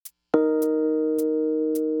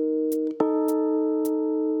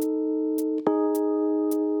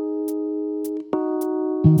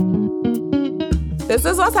This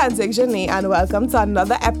is Jay and Zhané, and welcome to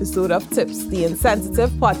another episode of Tips, the Insensitive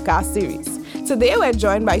podcast series. Today we're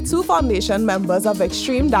joined by two foundation members of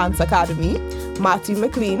Extreme Dance Academy, Matthew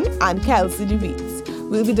McClean and Kelsey DesVinges.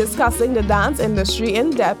 We'll be discussing the dance industry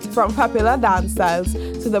in depth, from popular dance styles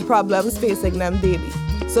to the problems facing them daily.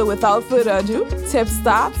 So without further ado, Tips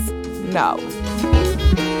starts now.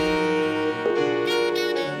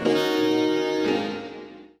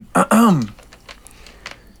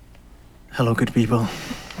 Hello, good people.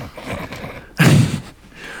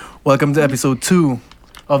 Welcome to episode 2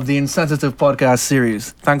 of the Insensitive podcast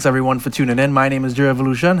series. Thanks everyone for tuning in. My name is Jay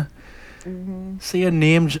Evolution. Say your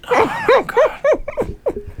name. Oh my God.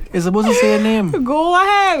 You're supposed to say a name. Go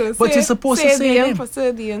ahead. But you're supposed to say a name.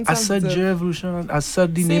 Say the Insensitive. I said Jay Evolution. I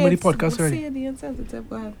said the name of the podcast already. Say the Insensitive.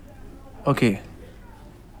 Go ahead. Okay.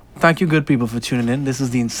 Thank you, good people, for tuning in. This is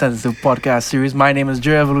the Insensitive podcast series. My name is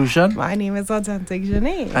Jay Evolution. My name is Jay and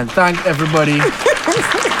Zhané. And thank everybody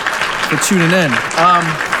for tuning in.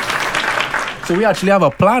 So we actually have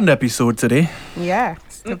a planned episode today. Yeah,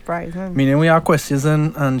 surprising. Meaning we have questions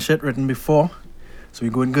and shit written before. So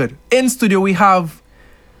we're going good. In studio we have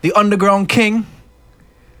the underground king,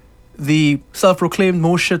 the self-proclaimed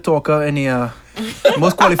most shit talker in the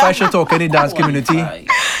most qualified shit talker in the dance community.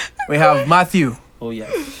 We have Matthew. Oh yeah.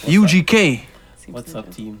 UGK. What's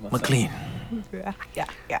up, team? McClean.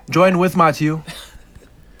 Yeah. Joined with Matthew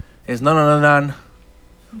is none other than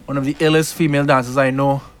one of the illest female dancers I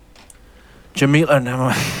know, Jamila.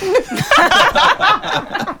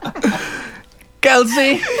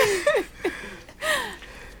 Kelsey.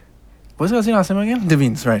 What's Kelsey last name again?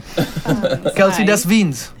 DesVinges, right? Kelsey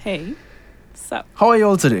DesVinges. Hey, what's up? How are you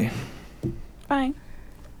all today? Fine.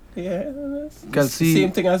 Yeah. Kelsey.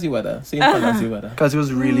 Same thing as the weather. Same thing as the weather. Kelsey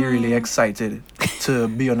was really excited to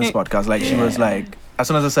be on this podcast. Like, she was like, as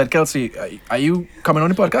soon as I said, Kelsey, are you coming on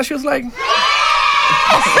the podcast? She was like,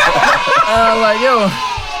 like, yo,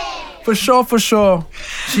 for sure,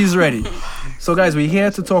 she's ready. So, guys, we're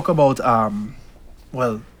here to talk about,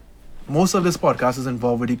 well, most of this podcast is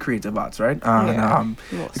involved with the creative arts, right? And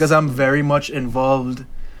because I'm very much involved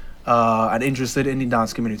and interested in the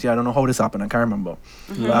dance community. I don't know how this happened. I can't remember.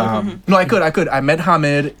 No, I could. I met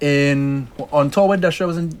Hamid on tour with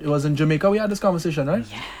Desha. It was in Jamaica. We had this conversation, right?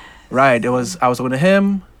 Yes. Right. I was talking to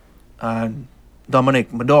him and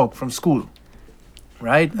Dominic, my dog from school.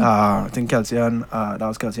 Right. I think Kelsey and that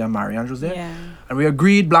was Kelsey and Marianne was there. Yeah. And we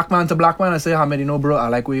agreed, black man to black man. I say, Hamid, you know, bro, I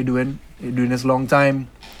like what you're doing. You're doing this long time.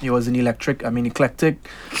 He was eclectic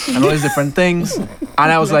and all these different things. And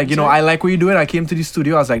I was like, you know, I like what you're doing. I came to the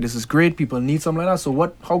studio. I was like, this is great. People need something like that.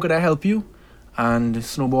 So how could I help you? And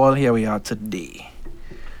snowball, here we are today.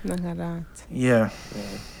 Look at that. Yeah.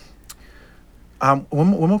 One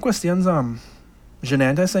more questions. Zhané,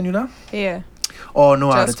 did I send you that? Yeah. Oh,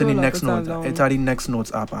 no, Just it's in the scroll up, next it's note. along. It's at the next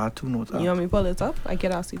notes app. I had 2 notes app. You want me to pull it up? I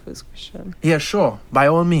can ask you first question. Yeah, sure. By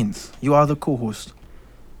all means. You are the co-host.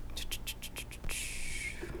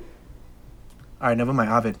 Alright, never mind.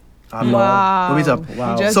 I have it. Wow. Wait up.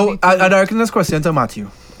 Wow. So, I reckon this question to Matthew.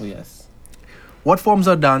 Oh yes. What forms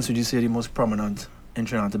of dance would you say are the most prominent in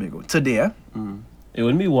Trinidad and Tobago? Today, It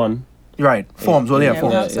wouldn't be one. right. Forms, well, yeah, Yeah,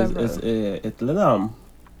 forms.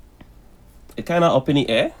 It kind of up in the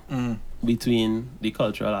air Mm. between the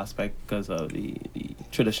cultural aspect because of the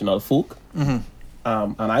traditional folk. Mm-hmm.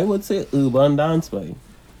 And I would say urban dance, boy.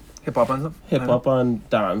 Hip-hop and stuff? Hip hop and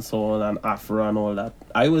dancehall and Afro and all that.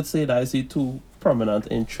 I would say that is the 2 prominent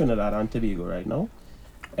in Trinidad and Tobago right now.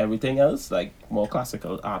 Everything else, like more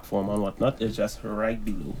classical art form and whatnot, is just right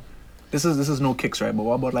below. This is no kicks, right? But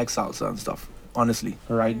what about like salsa and stuff? Honestly.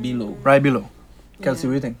 Right below. Right below. Kelsey,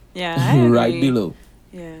 what do you think? Yeah, I Right agree. below.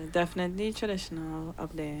 Yeah, definitely traditional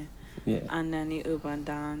up there. Yeah. And then the urban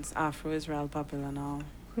dance, Afro is real popular now.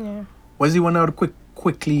 Yeah. What is the one that would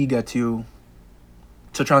quickly get you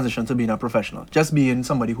to transition to being a professional? Just being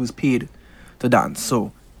somebody who's paid to dance.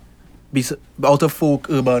 So, be out of folk,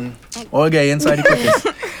 urban, all get inside the quickest.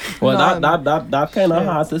 Well, that kind of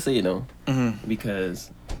hard to say, you know, Mm-hmm.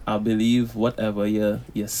 because I believe whatever you're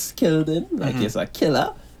skilled in, like you're a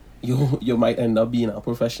killer, you might end up being a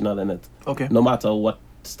professional in it, Okay. no matter what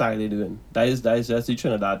style you're doing. That is just the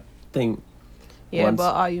Trinidad thing. Yeah, Once-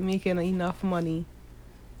 but are you making enough money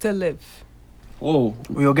to live? Whoa.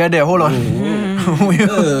 We'll get there. Hold on.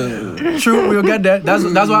 True, we'll get there. That's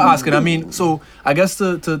what I'm asking. I mean, so I guess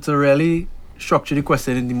to really structure the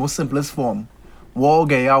question in the most simplest form, what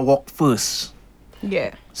get you walk first?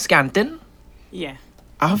 Yeah. Scanting? Yeah.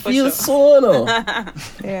 I For feel sure. so, no.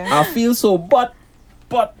 Yeah. I feel so, but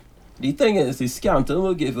the thing is, the Scanton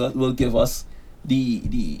will give us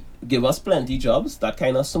give us plenty jobs that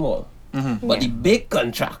kind of small. Mm-hmm. But the big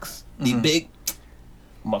contracts, the big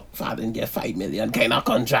McFadden get 5 million kind of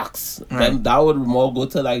contracts. Then that would more go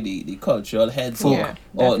to like the cultural heads, or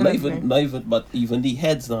not even, but even the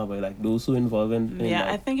heads now, but like those who involve in Yeah,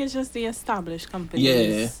 like, I think it's just the established companies.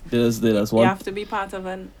 yeah, there's one. You have to be part of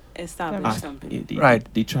an established company.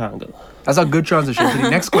 The triangle. That's a good transition to the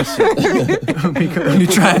next question. Because the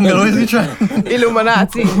triangle, what is the triangle?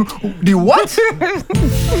 Illuminati. The what?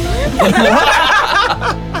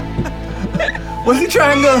 What's the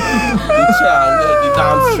triangle? The triangle, the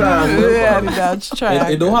dance triangle. Yeah, the dance triangle.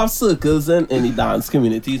 It don't have circles in the dance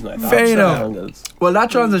communities like that. Fair enough. Triangles. Well, that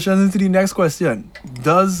transitions into the next question.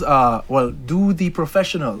 Do the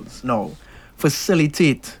professionals now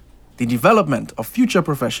facilitate the development of future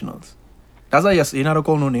professionals? That's a yes. You're not to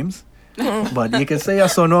call no names. But you can say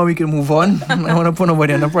yes or no, we can move on. I don't want to put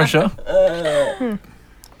nobody under pressure.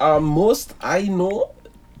 Most I know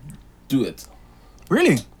do it.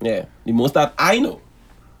 Really? Yeah, the most that I know.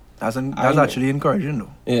 That's know. actually encouraging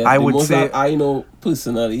though. Yeah, I the would most say that I know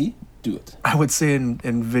personally do it. I would say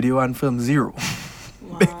in video and film 0.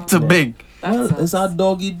 Wow. Big to big. Well, it's a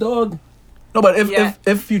doggy dog. No, but Yeah.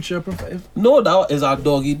 if future No, that is a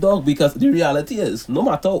doggy dog, because the reality is, no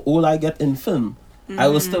matter all I get in film, I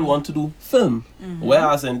will still want to do film.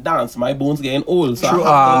 Whereas in dance, my bones getting old. So True.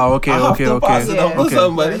 I have Okay. to pass it on to Okay.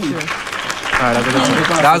 somebody. Alright,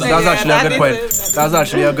 that's actually a good point. That's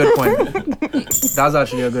actually a good point. That's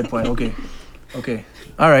actually a good point. Okay.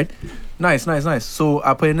 Alright. Nice. So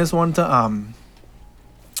I put in this one to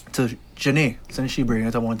Zhané, since she bring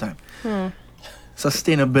it up one time.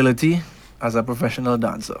 Sustainability as a professional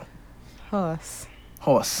dancer. Horse.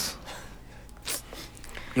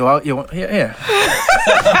 You want yeah.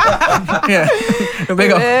 Yeah.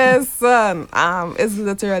 Big up. Listen, it's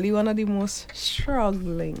literally one of the most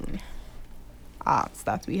struggling arts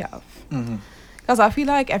that we have. Because I feel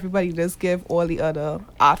like everybody just give all the other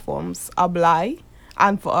art forms a bly,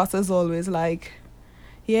 and for us it's always like,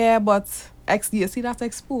 yeah, but you see that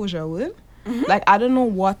exposure word? Like, I don't know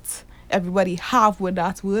what everybody have with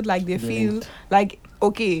that word. Like, they feel like,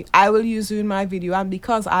 okay, I will use you in my video, and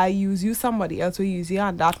because I use you, somebody else will use you,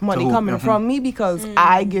 and that money coming from me because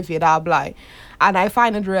I give you that bly. And I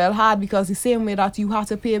find it real hard, because the same way that you have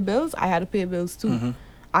to pay bills, I had to pay bills too.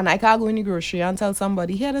 And I can't go in the grocery and tell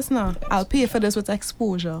somebody, here this now, I'll pay for this with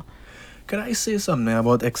exposure. Can I say something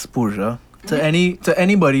about exposure to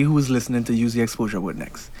anybody who's listening to use the exposure word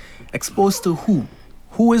next? Exposed to who?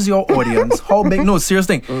 Who is your audience? How big? No, serious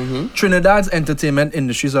thing. Trinidad's entertainment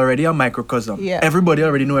industry is already a microcosm. Yeah. Everybody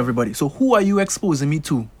already know everybody. So who are you exposing me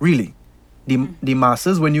to, really? The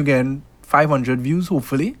masses, when you get 500 views,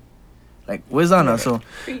 hopefully? Like, where's Anna? So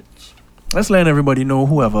Preach. let's let everybody know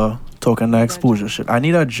whoever talking that exposure shit. I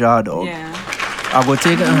need a jar, dog. Yeah. I go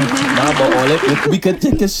take it. Nah, but all it, we could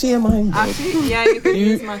take a shame, man. Actually, yeah, you could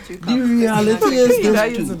use Matthew The reality is You don't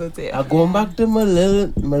this use too. it, yeah. I'm going back to my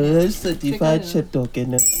little certified shit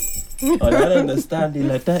talking. I don't understand the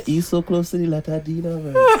letter E so close to the letter D now,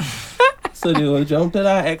 man. So they will jump to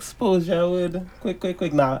that exposure word.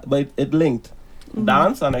 Quick. Nah, but it linked.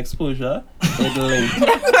 Dance and exposure, it linked.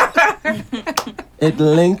 It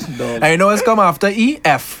linked, dog. I know it's come after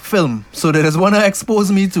EF film. So they just want to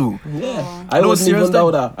expose me to. Yeah. I No, wouldn't serious even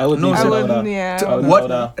doubt that. I wouldn't No, even I doubt wouldn't, that. yeah. I wouldn't What?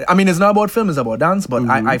 doubt that. I mean, it's not about film, it's about dance, but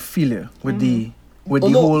I feel it with the Oh, the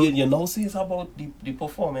no, whole. you know, see, it's about the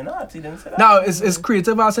performing arts. You didn't say that. Now it's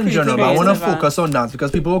creative arts in general, but I want to Creative focus on dance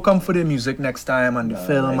because people will come for the music next time and the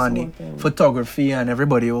film nice and the one, thing. photography, and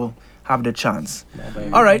everybody will have the chance. Nah,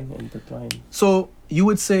 but All right. intertwined. So you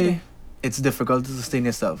would say it's difficult to sustain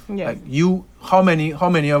yourself. Yeah. Like you, how many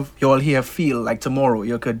of y'all here feel like tomorrow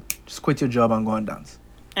you could just quit your job and go and dance?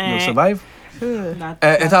 You'll survive. It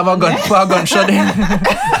have a gun, put a gunshot in.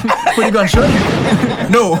 Put a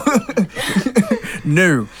gunshot. No.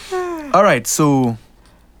 No. All right, so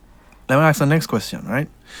let me ask the next question, right?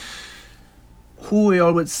 Who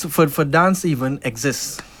y'all would, for dance even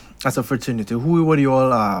exists as a fraternity, who would you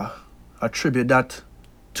all attribute that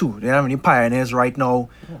to? Do you have any pioneers right now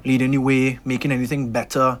leading the way, making anything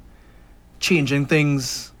better, changing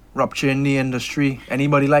things, rupturing the industry?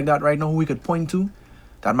 Anybody like that right now who we could point to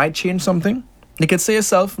that might change something? You could say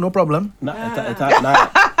yourself, no problem.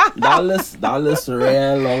 That list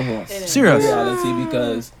real long horse. Serious? In reality,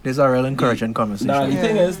 because These are real encouraging conversations. now the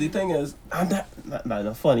thing is, and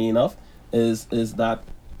that funny enough is that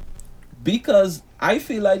because I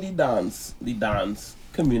feel like the dance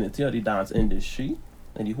community or the dance industry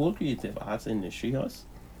and the whole creative arts industry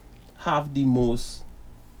have the most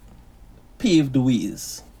paved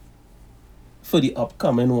ways for the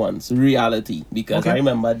upcoming ones, reality. Because I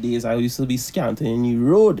remember days I used to be scanting in the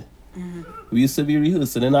road. We used to be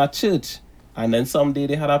rehearsing in our church. And then someday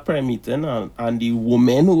they had a prayer meeting, and the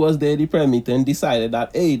woman who was there at the prayer meeting decided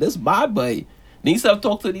that, hey, this bad boy needs to have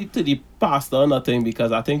talked to the pastor or nothing,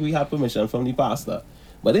 because I think we had permission from the pastor.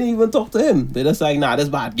 But they didn't even talk to him. They just like, nah, this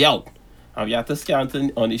bad, get out. And we had to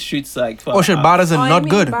scan on the streets like... Oh shit, bad as in not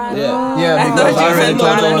good. Yeah. Yeah, because I already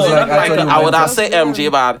thought it was like... I would have said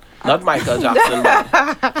MJ bad, not Michael Jackson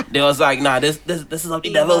bad. They was like, nah, this is of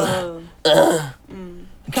the devil.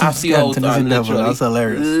 Cast you out, and That's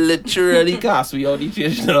hilarious. literally cast me out the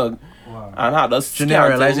church dog. Wow. And had us Janae, I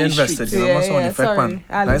realize you in the invested. streets. You almost on the effect, sorry. man.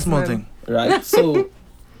 I Nice small listen. thing. Right? So,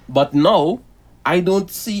 but now, I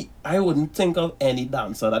wouldn't think of any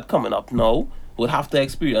dancer that coming up now would have to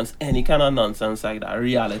experience any kind of nonsense like that,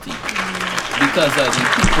 reality. Because of the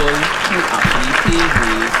people who actually pave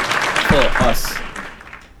ways for us.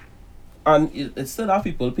 And it still have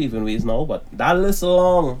people paving ways now, but that list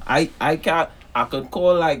long. I could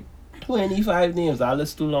call like 25 names. That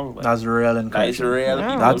list too long. But That's real that is encouraging. real.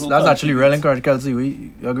 Yeah. people That's who actually real encouraging, Kelsey.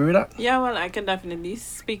 You agree with that? Yeah, well, I can definitely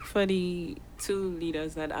speak for the two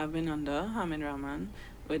leaders that I've been under, Ham and Rahman,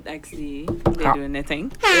 with XD. They're doing their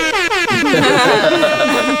thing.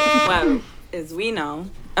 Well, it's we now.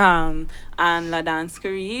 And Ladance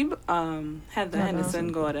Karib, Heather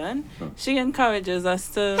Henderson Gordon. She encourages us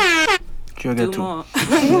to Sure do get to. more.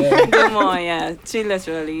 Yeah. Do more, yeah. She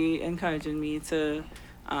literally encouraging me to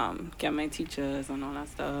get my teachers and all that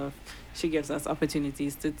stuff. She gives us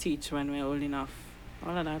opportunities to teach when we're old enough.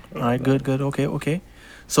 All of that. All right, good. Okay.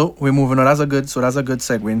 So we're moving on. That's a good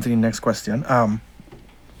segue into the next question.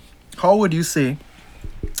 How would you say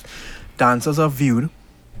dancers are viewed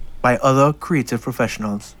by other creative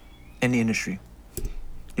professionals in the industry?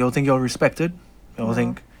 You all think you're respected? You all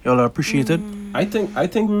think you're appreciated? I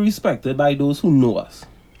think we're respected by those who know us.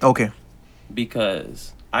 Okay.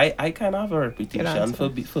 Because I kind of have a reputation answer.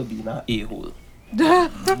 for being an a-hole.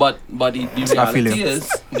 but the I feel reality you.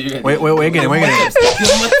 is... Wait, get it. Give him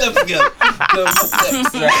a tips, girl. Give him a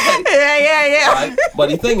tips, right? Yeah. Right? But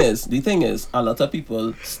the thing is, a lot of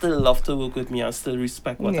people still love to work with me and still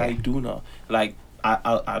respect what I do now. Like,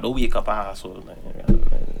 I don't wake up an asshole.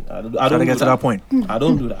 I don't Trying to get to that point. I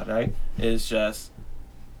don't do that, right? It's just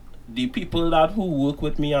the people who work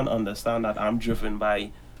with me and understand that I'm driven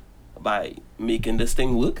by making this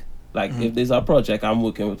thing work. Like, if there's a project I'm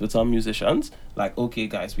working with some musicians, like, okay,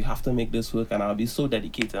 guys, we have to make this work, and I'll be so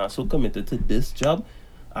dedicated and so committed to this job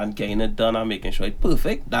and getting it done and making sure it's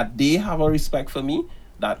perfect, that they have a respect for me,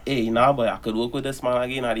 that, hey, nah, boy, I could work with this man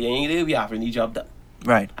again. At the end of the day, we have any job done.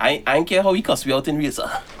 Right. I don't care how he cuss me out in real, sir.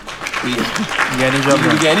 We Get any job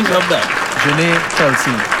done. get any job done. Janae,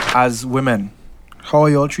 Kelsey, as women, how are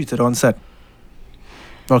you all treated on set?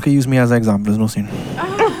 Y'all can use me as an example. There's no scene.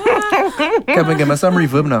 Kevin, give me some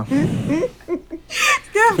reverb now.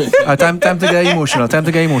 Time to get emotional. Don't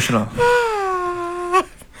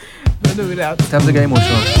do that. Time to get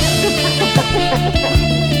emotional.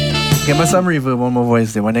 Give me some reverb on my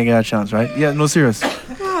voice there when I get a chance, right? Yeah, no, serious.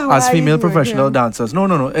 As female professional dancers.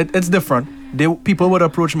 No. It's different. People would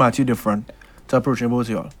approach Matthew different to approaching both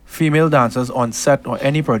of y'all. Female dancers on set or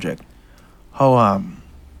any project. How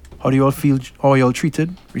do you all feel? How are you all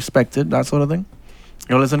treated, respected, that sort of thing?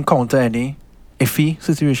 You all encounter any iffy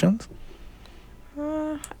situations?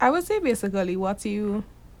 I would say basically your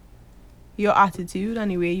attitude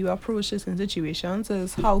and the way you approach certain situations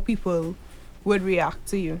is how people would react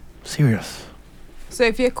to you. Serious. So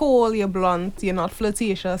if you're cold, you're blunt, you're not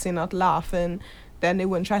flirtatious, you're not laughing, then they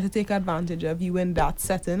wouldn't try to take advantage of you in that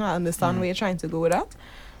setting. I understand where you're trying to go with that.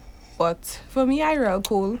 But for me, I real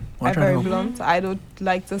cool. I'm very blunt. I don't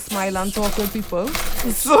like to smile and talk with people.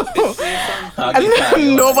 So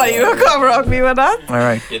nobody will come rock me with that. All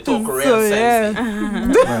right. You talk real So sexy.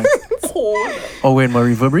 Right. Oh, wait, my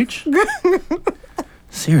reverb reach?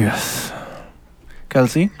 Serious.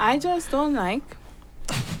 Kelsey? I just don't like.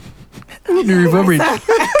 The reverb reach.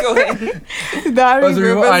 Go ahead. That What's the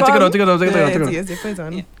reverb? All right, take it out. Yeah, yes, you put it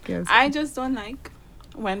on. Yeah. Yes. I just don't like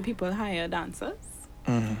when people hire dancers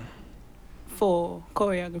for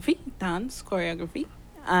dance choreography,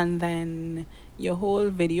 and then your whole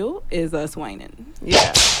video is us whining.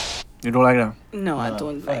 Yeah. You don't like that? No, I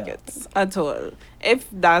don't like it at all. If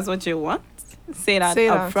that's what you want, say that Say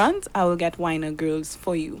up that. front. I will get whiner girls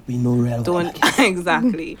for you. We know real. Don't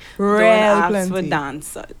exactly. Real don't ask plenty. for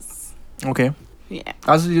dancers. Okay. Yeah.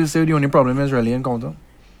 As you say, the only problem is really encounter.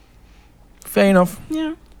 Fair enough.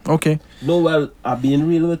 Yeah. Okay. No, well, I'm being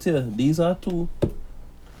real with you. These are two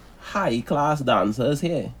high-class dancers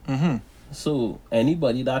here. Mm-hmm. So,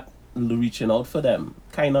 anybody that reaching out for them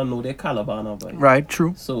kind of know their caliber now, boy. Right,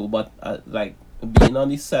 true. So, but, like, being on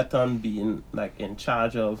the set and being, like, in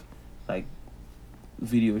charge of, like,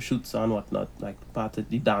 video shoots and whatnot, like part of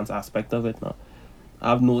the dance aspect of it now,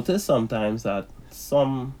 I've noticed sometimes that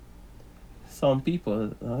some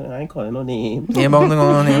people, I ain't calling no name. Yeah, but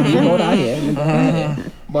no name. You know that, yeah. You know that, yeah.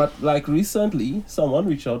 But like recently, someone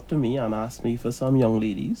reached out to me and asked me for some young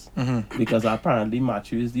ladies because apparently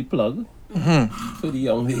Matthew is the plug for the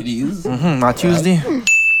young ladies. Matthew is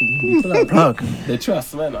the plug. They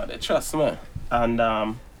trust me, no, they trust me. And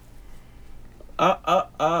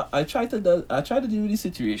I try to deal with the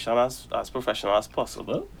situation as professional as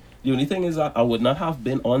possible. The only thing is that I would not have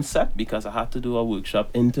been on set because I had to do a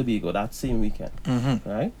workshop in Tobago that same weekend,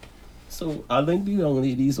 right? So I think the young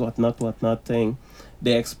ladies, whatnot thing,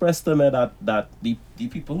 they expressed to me that the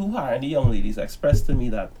people who hire the young ladies expressed to me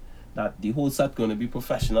that the whole set going to be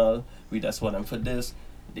professional. We just want them for this.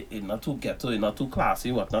 It's not too ghetto, it's not too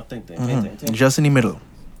classy, whatnot thing. Just in the middle.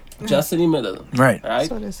 Just in the middle. Right.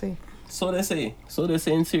 So they say. So they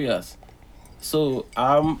say in serious. So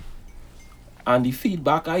and the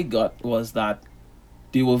feedback I got was that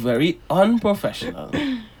they were very unprofessional.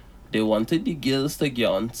 They wanted the girls to get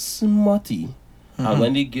on smutty. And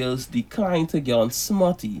when the girls declined to get on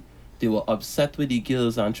smutty, they were upset with the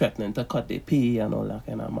girls and threatening to cut their pay and all that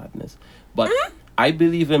kind of madness. But I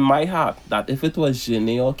believe in my heart that if it was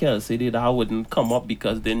Zhané or Kelsey, that wouldn't come up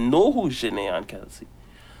because they know who Zhané and Kelsey.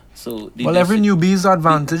 So every newbie is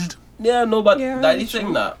advantaged. Yeah, no, but that is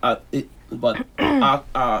thing that it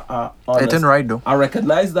ain't right though. I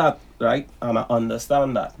recognize that, right, and I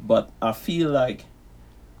understand that, but I feel like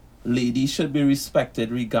ladies should be respected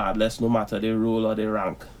regardless, no matter their role or their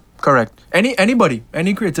rank. Correct. Anybody,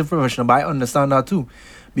 any creative professional, but I understand that too,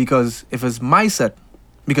 because if it's my set,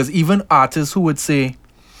 because even artists who would say,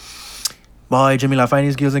 "Boy, Jamila, find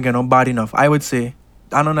these girls again, not bad enough," I would say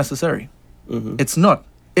that's not necessary. It's not.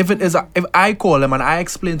 If I call them and I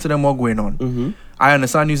explain to them what's going on, I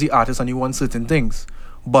understand you're the artist and you want certain things.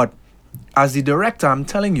 But as the director, I'm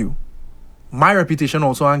telling you, my reputation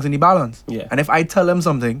also hangs in the balance. Yeah. And if I tell them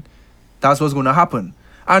something, that's what's going to happen.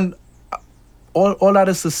 And all that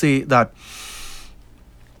is to say that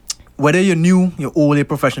whether you're new, you're old, you're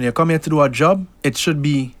professional, you come here to do a job, it should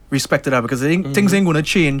be respected because things ain't going to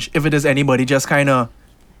change if it is anybody just kind of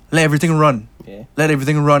let everything run. Yeah. Let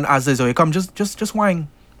everything run as is. Or you come, just whine.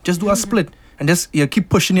 Just do a split. And just you keep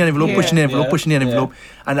pushing the envelope, pushing the envelope.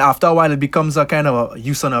 And after a while, it becomes a kind of a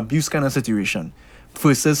use and abuse kind of situation.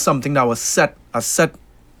 Versus something that was a set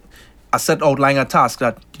outlining a task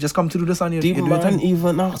that you just come to do this and you do it. Man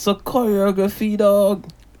even asks for choreography, dog.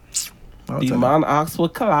 The man asks for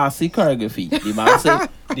classy choreography.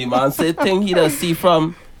 The man said thing he does see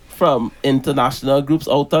from international groups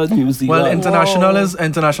out of New Zealand. Well, international is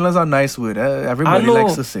a nice word. Everybody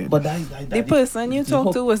likes to say it. But the person you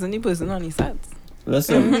talked to wasn't the person on his set.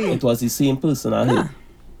 Listen, it was the same person I heard.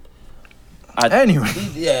 Anyway.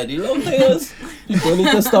 The long thing is, people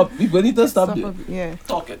need to stop. People need to stop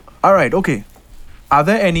talking. All right, okay. Are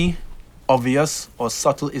there any obvious or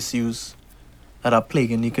subtle issues that are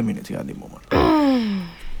plaguing the community at the moment?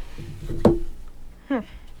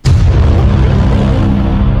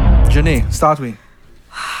 Zhané, start with.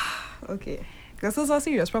 Okay. This is a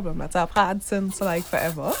serious problem that I've had since like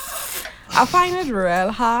forever. I find it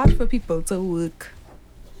real hard for people to work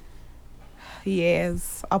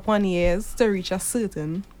years upon years to reach a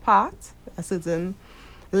certain part, a certain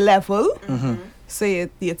level. So you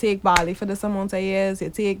take Bali for this amount of years, you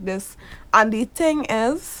take this. And the thing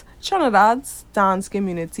is, Trinidad's dance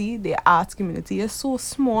community, the arts community is so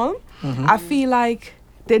small. I feel like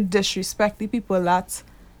they disrespect the people that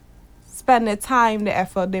spend their time, their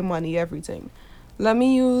effort, their money, everything.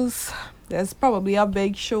 There's probably a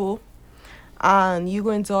big show and you're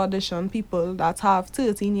going to audition people that have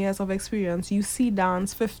 13 years of experience. You see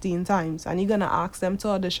dance 15 times and you're going to ask them to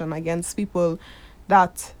audition against people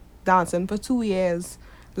that dancing for 2 years.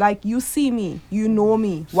 Like, you see me, you know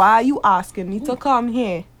me. Why are you asking me to come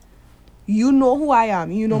here? You know who I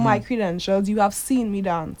am. You know my credentials. You have seen me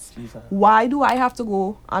dance. Jesus. Why do I have to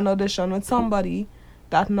go and audition with somebody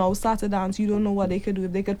that now started dance? You don't know what they could do.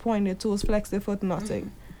 If they could point their toes, flex their foot,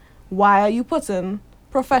 nothing. Why are you putting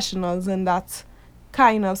professionals in that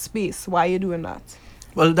kind of space? Why are you doing that?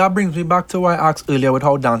 Well, that brings me back to what I asked earlier with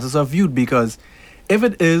how dancers are viewed, because if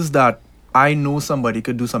it is that I know somebody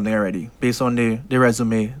could do something already based on their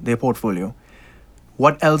resume, their portfolio,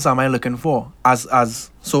 what else am I looking for? As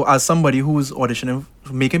somebody who's auditioning,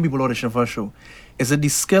 making people audition for a show, is it the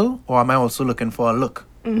skill or am I also looking for a look?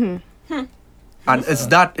 And is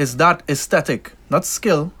that aesthetic, not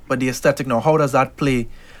skill, but the aesthetic? Now, how does that play?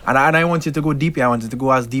 And I want you to go deeper. I want you to go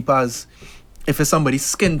as deep as if it's somebody's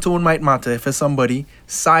skin tone might matter, if it's somebody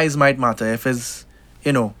size might matter, if it's,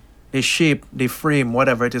 they shape, they frame,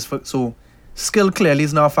 whatever it is. So skill clearly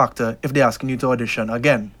is not a factor if they're asking you to audition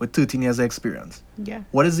again with 13 years of experience. Yeah.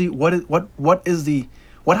 What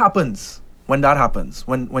happens when that happens?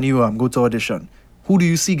 When you go to audition, who do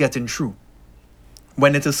you see getting through?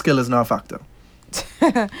 When it is skill is not a factor. You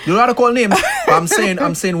don't have to call names. But I'm saying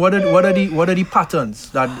what are the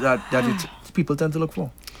patterns that people tend to look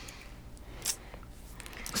for?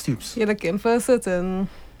 Stoops. You're looking for certain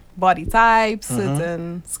body types,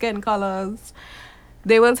 certain skin colors.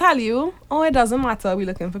 They will tell you, oh, it doesn't matter, we're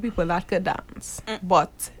looking for people that could dance.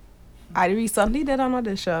 But I recently did an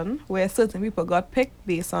audition where certain people got picked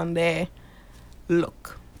based on their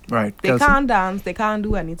look. Right. They Kelsey? can't dance, they can't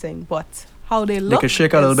do anything, but how they They look. can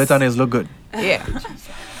shake a little bit and it look good. Yeah.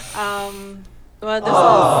 Well,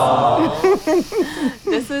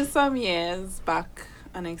 this is some years back,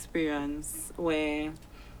 an experience where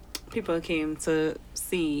people came to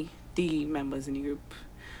see the members in the group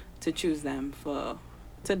to choose them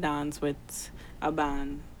to dance with a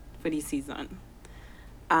band for the season.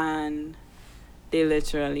 And they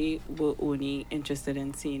literally were only interested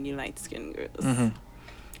in seeing the light-skinned girls.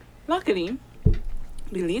 Luckily,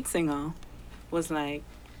 the lead singer was like,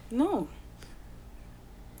 no,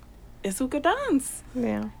 it's who could dance.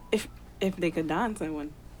 Yeah. If they could dance, I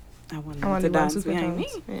want them want to the ones dance who could behind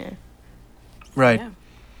dance. me. Yeah. Right. Yeah.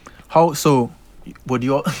 How so? Would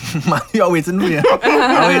you? You're waiting for you.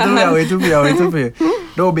 I'm waiting for you.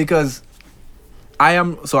 No, because I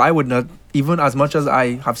would not, even as much as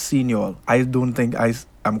I have seen you all, I don't think I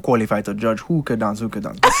am qualified to judge who could dance.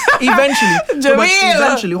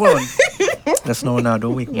 Eventually, hold on. That's no,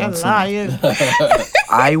 don't wake me You're up. lying.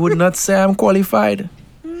 I would not say I'm qualified.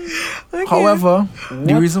 Okay. However,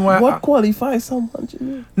 the reason why What qualifies someone,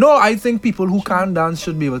 Jimmy? no, I think people who can't dance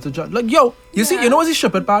should be able to judge. Like, yo, see, you know what's the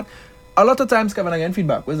stupid part? A lot of times, Kevin, I get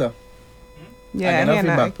feedback. Where's that? Yeah, I get yeah,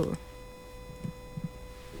 feedback. cool.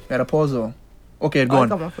 Had a pause though. Okay, go on.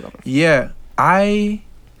 Come on. Yeah, I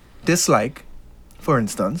dislike, for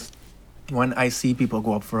instance, when I see people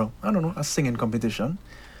go up for a singing competition,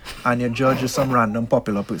 and your judge is some random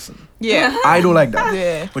popular person. Yeah. I don't like that.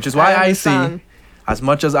 Yeah. Which is why I say, understand. as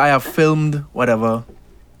much as I have filmed whatever,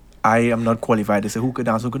 I am not qualified to say who could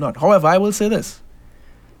dance, who could not. However, I will say this.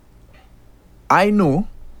 I know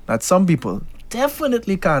that some people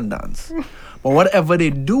definitely can't dance. But whatever they're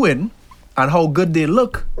doing and how good they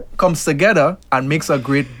look comes together and makes a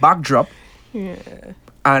great backdrop. Yeah.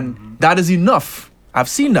 And that is enough. I've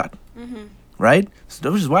seen that. Right? So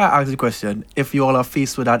that is why I asked the question if you all are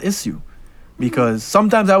faced with that issue. Because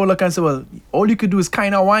sometimes I will look and say, well, all you could do is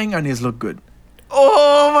kind of whine and it's look good.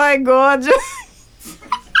 Oh my God.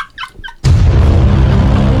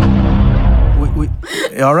 Wait.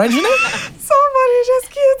 You all right, Zhané? Somebody just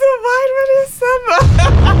came to mind when you said that.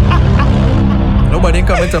 Nobody ain't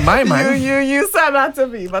coming to my mind. You said that to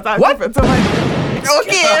me, but I What? keep it to my.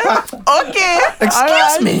 Okay.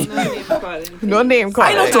 Excuse me. No name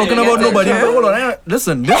calling. I'm not talking about nobody. But hold on.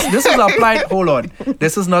 Listen, this is applied. Hold on.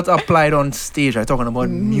 This is not applied on stage. I'm talking about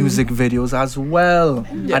music videos as well.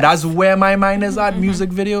 And that's where my mind is at,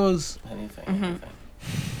 music videos. Anything.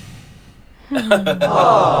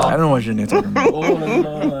 I don't know what you're talking about. Oh,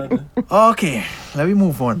 Lord. Okay, let me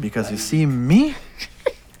move on because you see me.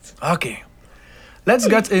 Okay, let's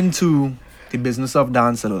get into the business of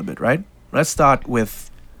dance a little bit, right? Let's start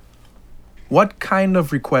with what kind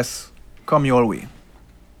of requests come your way.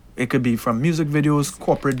 It could be from music videos,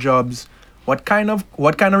 corporate jobs. What kind of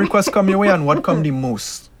requests come your way, and what come the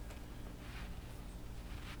most?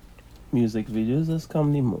 Music videos has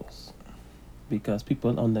come the most because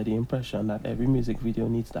people under the impression that every music video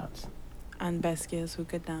needs dance. And best girls who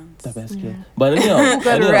could dance. The best girl. But anyhow,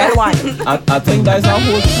 Red wine. I think that's a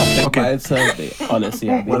whole topic Okay. by itself there, honestly.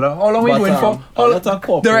 Well, how long we going for?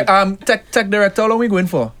 Tech director, how long we going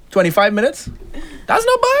for? 25 minutes? That's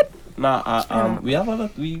not bad. Nah, we have a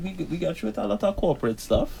lot. We got through with a lot of corporate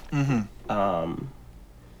stuff.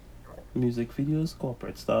 Music videos,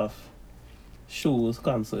 corporate stuff, shows,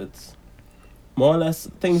 concerts, more or less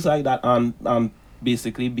things like that. And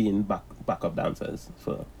basically being backup dancers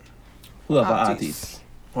for whoever artists.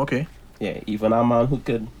 Okay. Yeah, even a man who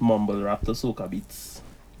could mumble rap to soca beats,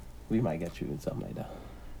 we might get you with something like that.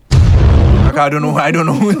 I don't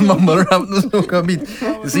know who mumble rap the soca beat.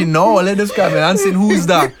 You see, no, let this come and saying who's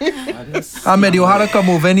that? Ahmed, you had to come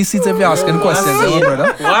over any seats if you're asking questions,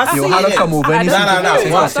 brother. You had to come over any seats if you're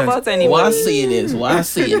asking What questions. about anybody? What I'm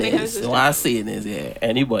saying is, yeah,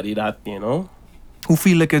 anybody that, Who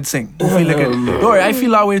feel like it sing? Who feel like it? Don't worry, I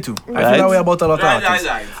feel that way too. I feel that way about a lot of artists.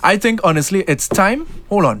 I think honestly, it's time.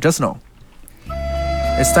 Hold on, just now.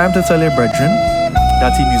 It's time to tell your brethren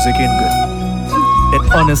that the music ain't good. It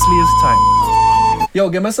honestly is time. Yo,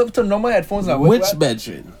 give me some to normal headphones now. Which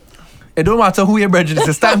bedroom? It don't matter who your brethren is.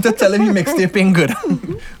 It's time to tell him he mixtaping good.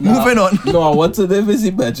 Moving on. No, I want to live is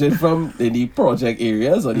the bedroom from the project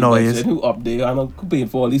areas or the No, bedroom who up there and I'm paying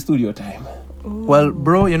for all the studio time. Well,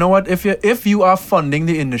 bro, you know what? If you are funding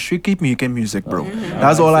the industry, keep making music, bro.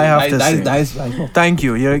 That's all I have to say. Thank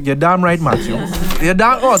you. You're damn right, Matthew. You're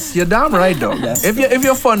damn right, though. Yes. If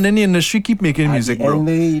you're funding the industry, keep making music, bro.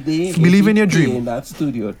 Believe in your dream. In that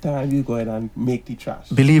studio time, you go ahead and make the trash.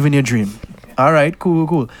 Believe in your dream. All right,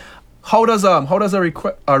 cool. How does a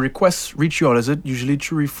request reach you all? Is it usually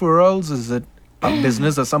through referrals? Is it a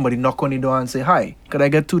business that somebody knock on the door and say, "Hi, could I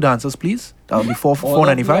get 2 dancers, please?" That'll be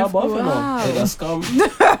 $4.95. Wow. It has come.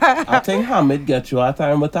 I think Hamid get you a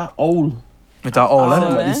time with that owl. With our all,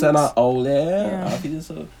 Somebody send an owl there. I feel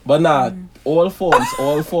so. But nah, all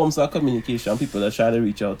forms of communication, people are trying to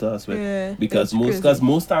reach out to us with. Yeah, because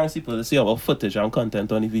most times people see our footage and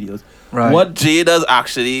content on the videos. Right. What Jay does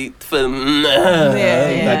actually film like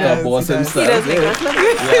a boss himself. He does make us look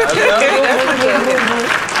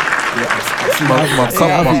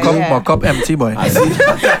My cup empty, boy. They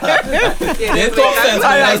talk sense.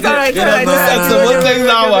 They don't do sensible things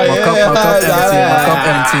now. My cup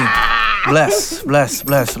empty. Bless. Word.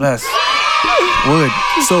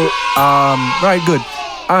 So, right, good.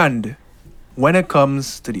 And when it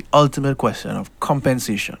comes to the ultimate question of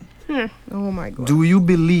compensation, Oh my God. do you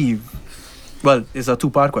believe? Well, it's a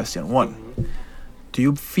 2-part question. 1, do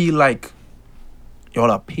you feel like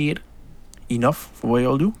y'all are paid enough for what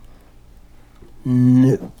y'all do?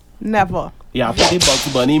 No. Never. Yeah, put the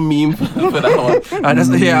Bugs Bunny meme for that one. And that's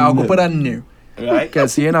I'll go put that new. Right?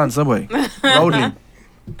 Kelsey, an answer, boy. Loudly.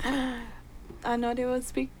 I know they would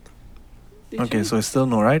speak. Okay, so it's still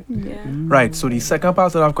no, right? Yeah. Right, so the second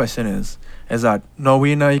part of that question is that now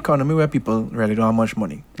we're in an economy where people really don't have much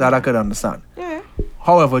money. That I could understand. Yeah.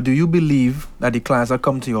 However, do you believe that the clients that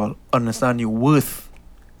come to you all understand the worth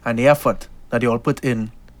and the effort that you all put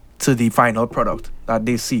in to the final product that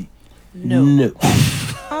they see? No.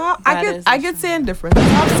 I could say in different. You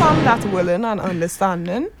have some that's willing and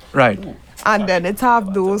understanding, Right. and then it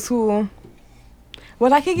have those who,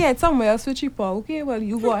 well, I can get somewhere else for cheaper. Okay, well,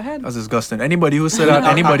 you go ahead. That's disgusting. Anybody who said that, to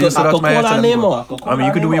my head, tell them go. I mean,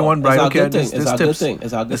 you could do what you want, right? Okay, this tips. It's a good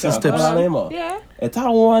This is thing. tips. Yeah. It's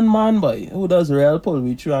a one man boy who does real pull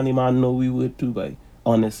we through and the man know we would too boy.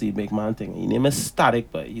 Honestly, big man thing. His name is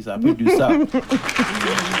Static boy. He's a producer.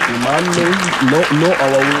 The man know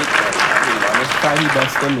our way. Let's try his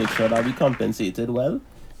best to make sure that we compensated well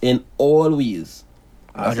in all ways.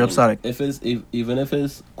 Static. Even if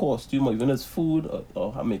it's costume or even it's food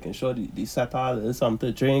or making sure the setup is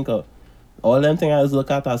something to drink or all them things I just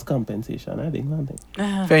look at as compensation. I think man thing.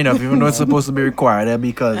 Fair enough, even though it's supposed to be required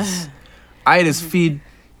because I just feed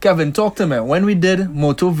Kevin, talk to me. When we did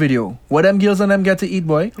Moto video, what them girls and them get to eat,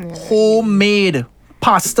 boy? Homemade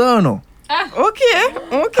pasta, you know. Okay.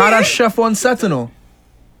 Had a chef on set, you know.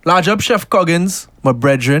 Large up Chef Coggins, my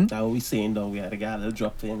brethren. That what we saying though, we had to get a little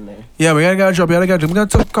drop in there. Yeah, we gotta drop. We're gonna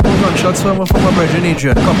take a couple gunshots from my brethren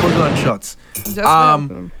Adrian. Couple gunshots.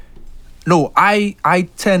 No, I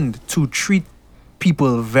tend to treat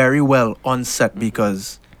people very well on set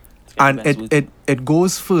because it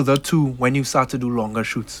goes further too when you start to do longer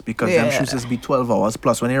shoots because them shoots is be 12 hours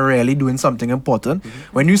plus when you're really doing something important.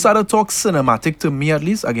 When you start to talk cinematic to me, at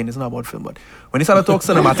least, again, it's not about film, but when you start to talk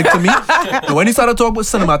cinematic to me, when you start to talk about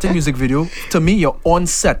cinematic music video, to me, you're on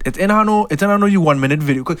set. It's in you 1 minute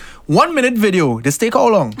video. 1 minute video, this take how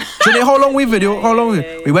long? Janae, how long we video? How long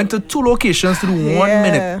we went to 2 locations to do 1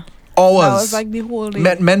 minute. Hours. That was like the whole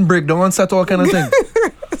day. Men break down on set, all kind of thing.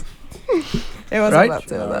 It was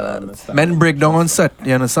Right? a lot. Men break down on set,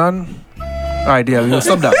 you understand? Alright, yeah, we'll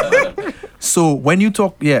stop that. So when you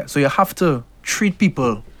talk, so you have to treat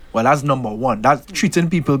people, well, that's number 1. That's treating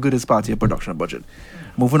people good is part of your production budget.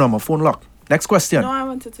 Moving on, my phone lock. Next question. No, I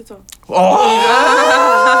wanted to talk.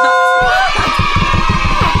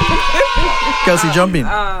 Kelsey, jump in.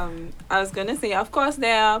 I was gonna say, of course,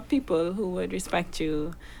 there are people who would respect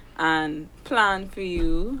you and plan for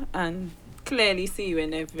you and clearly see you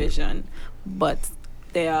in their vision, but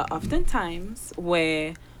there are often times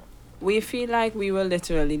where we feel like we were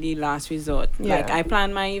literally the last resort. Like, I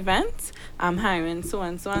plan my event, I'm hiring so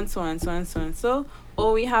and so and so and so and so and so.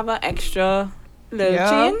 Oh, we have an extra little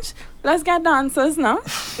change. Let's get dancers now.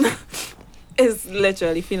 It's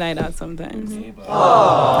literally feel like that sometimes.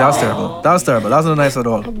 That's terrible. That's not nice at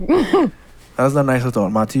all. That's not nice at all.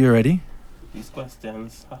 Matthew, you ready? These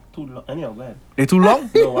questions are too long. Anyway, go ahead. They too long?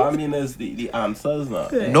 No, what I mean is the answers now.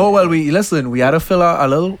 No, well, we had to fill a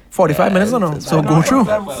little 45 minutes or no. So go through.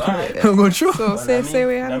 Go through. So say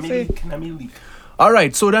we have to say. Let me leak. All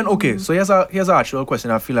right. So then, okay. So here's a actual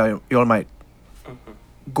question I feel like y'all might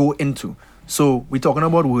go into. So we're talking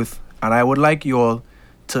about worth, and I would like y'all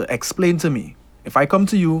to explain to me, if I come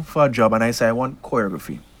to you for a job and I say I want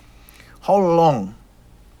choreography, how long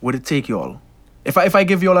would it take y'all? If I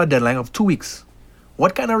give y'all a deadline of 2 weeks,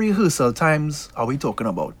 what kind of rehearsal times are we talking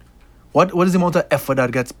about? What is the amount of effort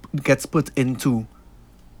that gets put into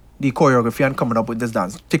the choreography and coming up with this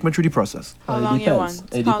dance? Take me through the process. How It long you depends.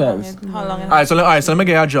 want? It How long depends. How long? All right, so let me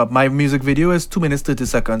get you a job. My music video is 2 minutes 30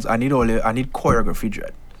 seconds. I need choreography,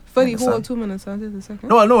 Dread. For the Understand? whole 2 minutes and 30 seconds?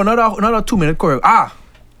 No, not a 2 minute choreo.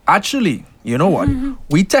 Actually, you know what?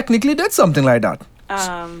 We technically did something like that.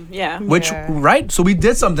 Yeah. Which Yeah. right? So we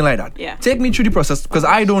did something like that. Yeah. Take me through the process because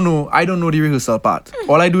I don't know the rehearsal part.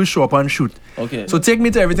 All I do is show up and shoot. Okay. So take me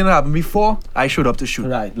to everything that happened before I showed up to shoot.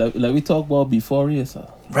 Right. Let me talk about before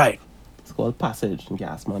rehearsal. Right. It's called passage and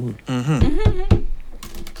gas money.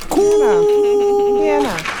 Cool. Yeah,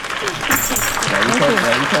 nah. Let me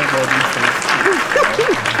talk about these things.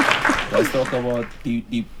 Let's talk about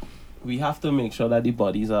the. We have to make sure that the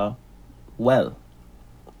bodies are well.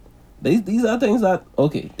 These are things that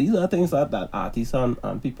that artists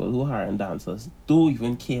and people who hire dancers don't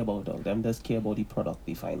even care about. Them just care about the product,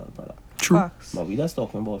 the final product. True. Facts. But we just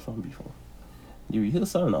talking about from before. The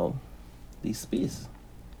rehearsal now, the space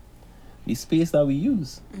that we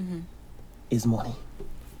use is money.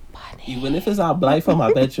 Even if it's a blind from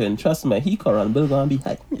a veteran, trust me, he can run bill gonna be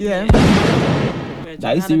high. Yeah.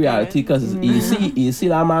 That is the reality, because you see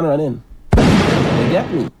that man running. You get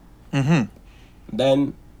me?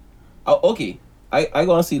 Then, okay, I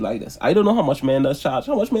gonna see it like this. I don't know how much men does charge.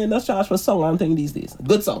 How much men does charge for song and thing these days?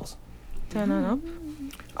 Good songs. 10 and up.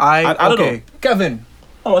 I don't okay. know. Kevin.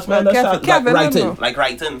 How much men does charge? Kevin, I don't know. Like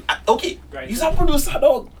writing. Okay, you're a producer,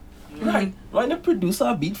 dog. Right. When the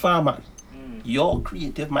producer beat for a man, your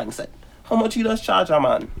creative mindset. How much you does charge a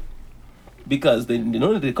man? Because they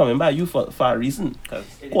know that they're coming by you for a reason. Because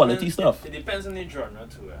quality stuff. It depends on the genre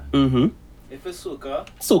too. Mm-hmm. If it's soca,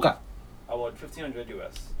 Soca. about 1,500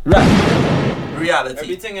 US. Right. Reality.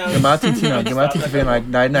 Everything else. Give my TT like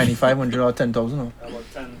 9,500 or 10,000 or About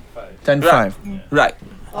 10,500. 10,500. Right.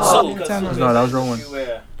 So, No, that was wrong one.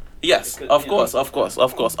 yes, of course.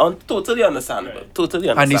 Totally understandable. Right. Totally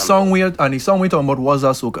And understandable. the song we talking about was a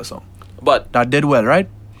soca song. But That did well, right?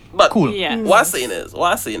 Cool. Yeah. what I'm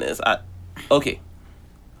saying is, okay,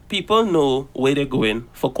 people know where they're going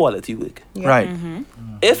for quality work. Yeah. Right.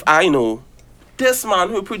 If I know this man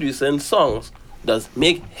who producing songs does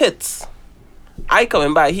make hits, I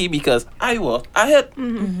coming by here because I work a hit.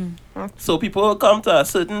 So people will come to a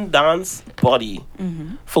certain dance body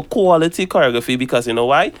for quality choreography because you know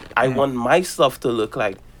why? I want my stuff to look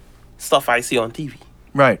like stuff I see on TV.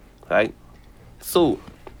 Right. Right? So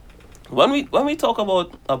when we talk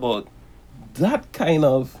about that kind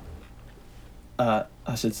of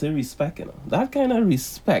I should say respect, that kind of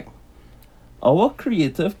respect, our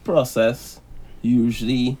creative process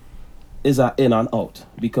usually is a in and out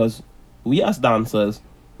because we as dancers,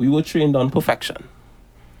 we were trained on perfection.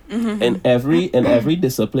 In every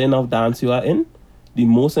discipline of dance you are in, the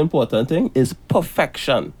most important thing is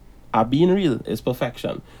perfection. Being real is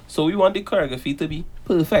perfection. So we want the choreography to be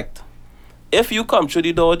perfect. If you come through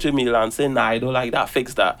the door, Jamila, and say, nah, I don't like that,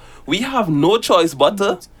 fix that, we have no choice but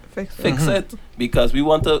to fix it because we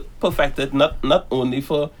want to perfect it, not only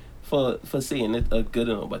for saying it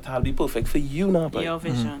good, but to be perfect for you now. But Your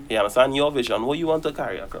vision. you understand your vision, what you want to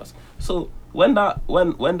carry across. So when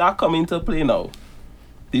that come into play now,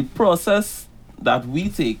 the process that we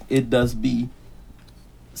take, it does be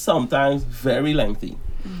sometimes very lengthy,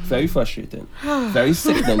 very frustrating, very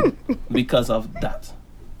sickening because of that.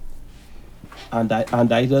 And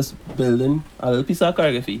I just building a little piece of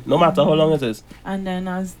choreography, no matter how long it is. And then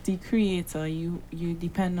as the creator, you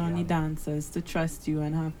depend on the dancers to trust you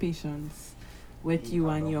and have patience with you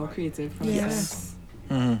and your creative process.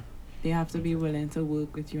 They have to be willing to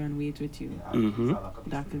work with you and wait with you.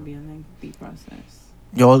 That could be a lengthy process.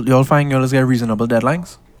 Y'all find y'all get reasonable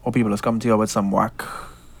deadlines? Or people just come to you with some whack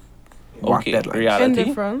Okay, deadlines? reality.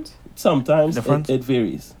 Indifferent. Sometimes Different? it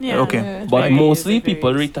varies. Yeah. Okay. It But varies, mostly it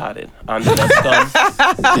people varies. retarded. And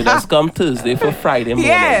they just come Thursday for Friday morning.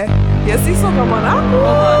 Yeah. You see soca man,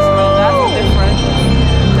 That's different.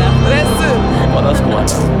 listen. What else going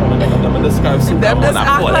on? Let me describe soca Them man just and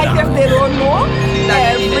act call it like that. if they don't know.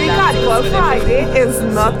 Every That Carnival is Friday is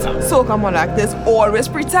not soca man like this. Always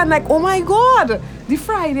pretend like, oh my god, the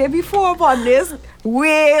Friday before Mondays.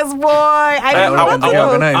 Ways, boy.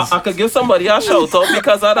 Organized. I could give somebody a shout out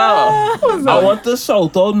because of that. I want to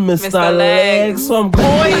shout out Mr. Mr. Legs Legs. from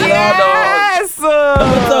Oh, yes. Let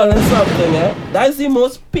me tell you something, eh? That's the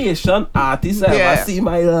most patient artist I ever see in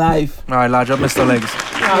my life. All right, large up Mr. Legs.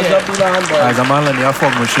 Large up the man, boy. As a man, let me have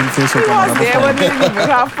fog machine face. He was there when we didn't even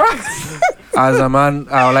have frogs. As a man,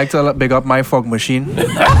 I would like to big up my fog machine.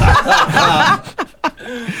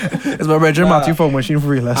 It's my brother Matthew fog machine for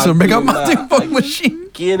real. So big up Matthew fog machine.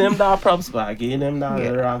 Gain him that props back. Gain him that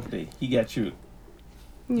rank day. He get you.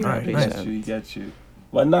 You Right, are nice. patient. He get you.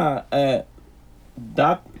 But nah,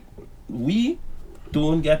 that we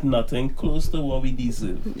don't get nothing close to what we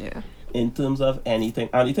deserve Yeah. in terms of anything.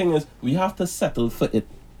 And the thing is, we have to settle for it.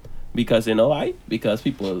 Because you know why? Because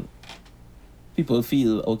people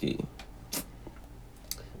feel okay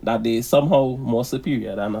that they somehow more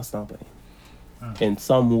superior than us now, in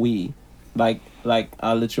some way. Like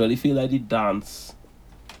I literally feel like the dance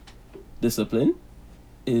discipline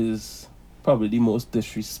is probably the most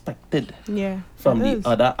disrespected Yeah. from it the is.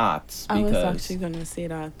 other arts. I was Because actually gonna say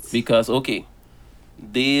that. because okay,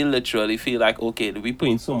 they literally feel like, okay, we put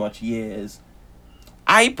in so much years.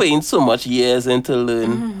 I put in so much years into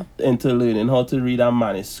learning how to read a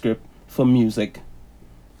manuscript for music,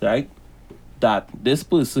 right? That this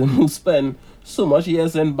person who spent so much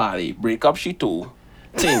years in ballet break up she toe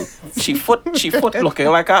thing. she foot looking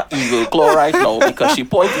like an eagle claw right now because she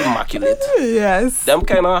point immaculate. Yes. Them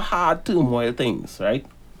kind of hard turmoil things, right?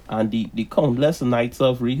 And the countless nights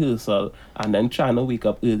of rehearsal and then trying to wake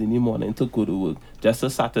up early in the morning to go to work just to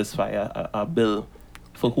satisfy a bill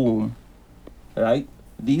for home, right?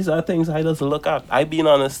 These are things I just look at. I being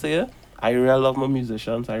honest here, I really love my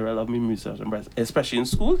musicians. I really love my musicians, especially in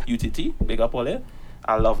school, UTT, big up all there.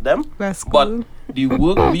 I love them. That's But cool. the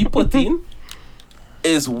work we put in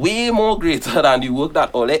is way more greater than the work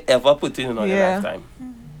that Ole ever put in your Yeah. lifetime.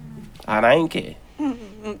 And I ain't care.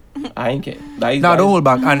 I ain't care. That is, Now that don't is- hold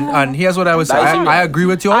back. And here's what I would say. That is- I agree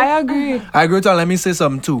with you. I agree. I agree with you. Let me say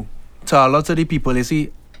something too. To a lot of the people, you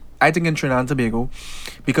see, I think in Trinidad and Tobago,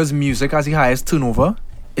 because music has the highest turnover,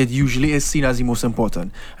 it usually is seen as the most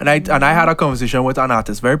important. And I had a conversation with an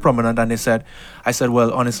artist, very prominent, and I said,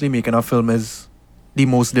 well, honestly, making a film is the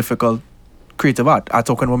most difficult creative art. I'm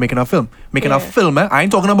talking about making a film. Making a Yeah. film, I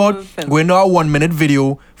ain't talking about Whole film. going to a 1 minute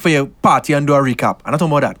video for your party and do a recap. I'm not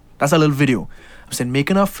talking about that. That's a little video. I'm saying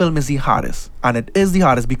making a film is the hardest. And it is the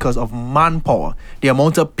hardest because of manpower. The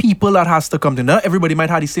amount of people that has to come to. Not everybody might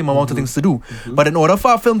have the same amount of things to do. But in order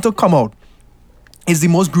for a film to come out, it's the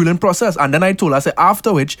most grueling process. And then I told her, I said,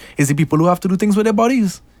 after which is the people who have to do things with their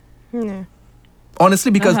bodies. Yeah.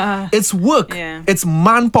 Honestly, because it's work. Yeah. It's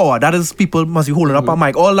manpower. That is, people must be holding up a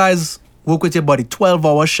mic. All that is work with your body.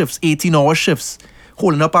 12-hour shifts, 18-hour shifts.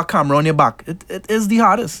 Holding up a camera on your back. It is the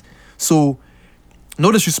hardest. So,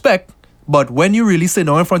 no disrespect, but when you really sit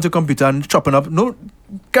down in front of your computer and chopping up, no,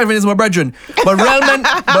 Kevin is my brethren. But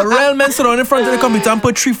real men sit down in front of the computer and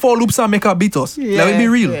put 3-4 loops and make a beat us. Let me be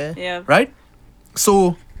real. Yeah. Yeah. Right?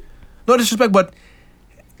 So, no disrespect, but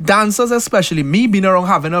dancers, especially me being around,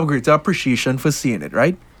 having a greater appreciation for seeing it,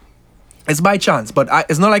 right? It's by chance, but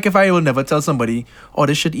it's not like if I will never tell somebody, oh,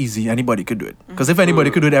 this shit easy, anybody could do it. Because if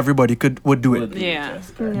anybody could do it, everybody would do it. Yeah.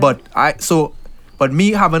 But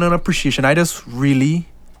me having an appreciation, I just really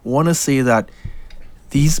want to say that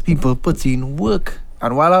these people put in work.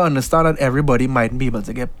 And while I understand that everybody might be able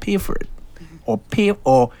to get paid for it,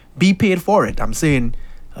 or be paid for it, I'm saying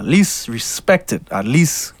at least respect it. At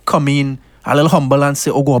least come in a little humble and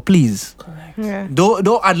say, oh God, please. Yeah.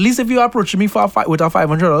 Though at least if you approach me with a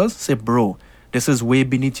 $500, say, bro, this is way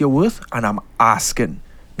beneath your worth, and I'm asking.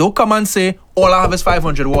 Don't come and say, all I have is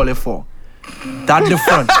 500. What are for? That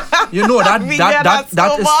different. You know that We get that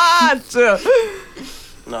is so much.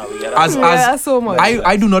 No, we get as Yeah, so much.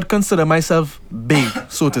 I do not consider myself big,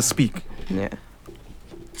 so to speak, Yeah.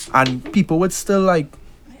 and people would still like.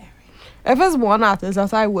 If it's one artist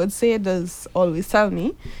that I would say does always tell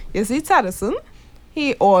me, you see Teddyson,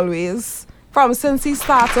 he always, since he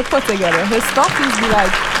started to put together his stuff, he's be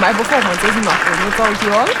like, my performance is nothing without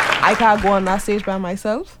you all. I can't go on that stage by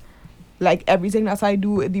myself. Like everything that I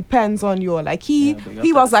do, it depends on you all. Like he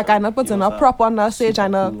was like kind of putting a prop on that stage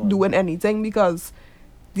and doing anything because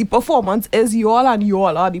the performance is you all and you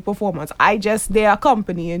all are the performance. They are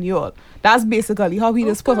accompanying you all. That's basically how he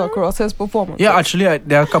just put across his performance. Yeah, actually,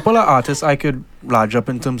 there are a couple of artists I could large up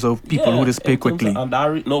in terms of people who just pay in terms quickly. of- and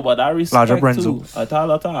that but that Large up respect too. Renzo. I tell a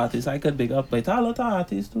lot of artists I could big up, but I tell a lot of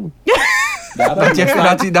artists too. That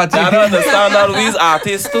understand that we's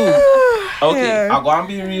artists too. Okay, Yeah. I'm going to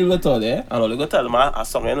be real with all there. And I'm going to tell them a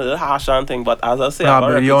song a little harsh and thing, but as I say, I Nah, have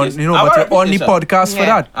a but you're on, reputation. you know, I have but a you're on the reputation. podcast for Yeah.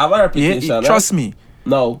 that. I have a reputation. right? Trust me.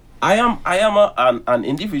 No, I am an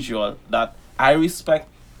individual that I respect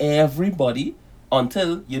everybody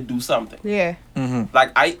until you do something. Yeah.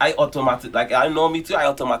 Like I automatically, like I know me too. I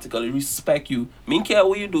automatically respect you. Me care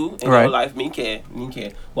what you do in Right. your life. Me care.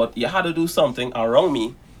 But you had to do something around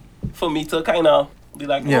me for me to kind of be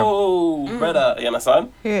like, Yeah. oh, brother, you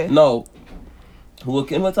understand? Yeah. No,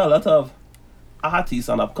 working with a lot of artists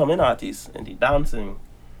and upcoming artists in the dancing,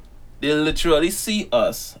 they literally see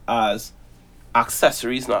us as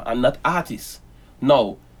accessories now and not artists.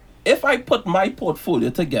 No, if I put my portfolio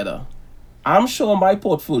together, I'm sure my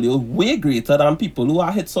portfolio way greater than people who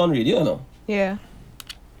are hits on radio, you know. Yeah.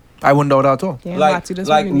 I wouldn't doubt that at all. Yeah, Like, Matthew doesn't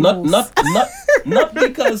like really not knows.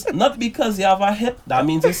 not because you have a hit that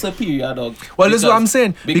means it's superior, dog. Well, this is what I'm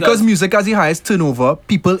saying. Because music has the highest turnover,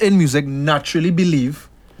 people in music naturally believe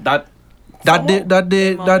that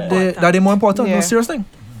they're more important. Yeah. No, serious thing.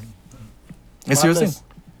 It's serious thing.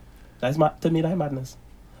 madness. That's to me that's madness.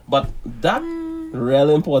 But that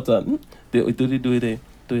really important. Do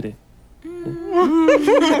it.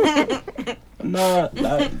 Nah,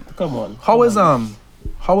 come on. How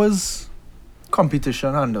is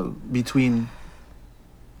competition handled between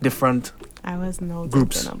different? I was no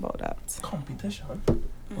Groups. thinking about that. Competition?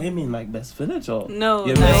 What do you mean, like best village or? No,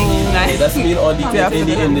 You like- mean, like- that's mean on the in the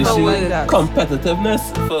Definitely. industry Like that.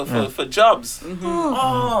 competitiveness for jobs. Mm-hmm.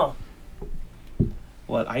 Oh.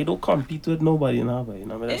 Well, I don't compete with nobody now, but you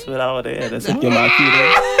know, that's what out there. That's what you're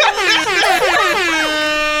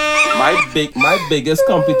my biggest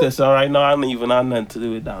competition right now, I'm even on nothing to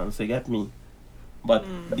do with dance. You get me? But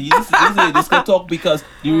these ladies can talk because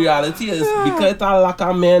the reality is because it's a lack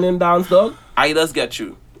of men in dance, dog. I just get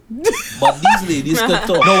you. But these ladies can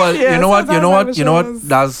talk. No, well, Yeah, you know what?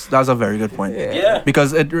 sometimes That's a very good point. Yeah.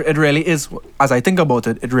 Because it really is. As I think about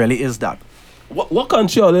it, it really is that. What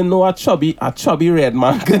country all know a chubby red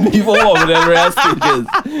man can be for over them real stages?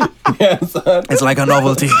 Yes, son. It's like a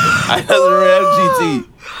novelty. That's real GT.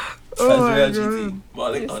 That's my real God. GT.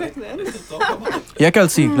 Well, let's talk about it. Yeah,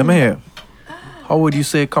 Kelsey, let me hear. How would you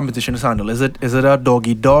say competition is handled? Is it a dog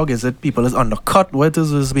eat dog? Is it people is undercut? What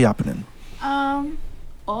is this be happening?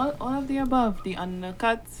 All of the above. The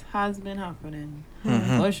undercut has been happening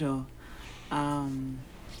for sure.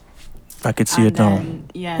 I could see And it now. then,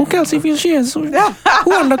 yeah. Who Kelsey feels she is? Who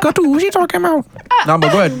undercut who? Who she talking about? Nah,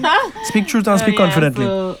 but go ahead. Speak truth and speak confidently.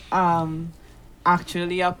 So,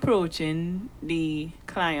 actually approaching the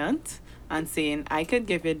client and saying, I could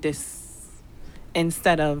give you this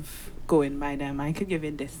instead of going by them. I could give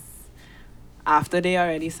you this. After they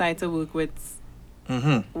already decided to work with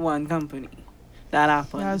one company. That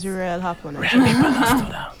happens. That's real happening.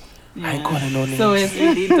 I ain't calling no names. So it's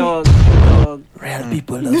really dog Real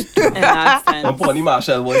people just do. in that I'm sense. putting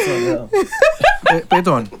Marshall voice on there. Wait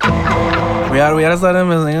on. We are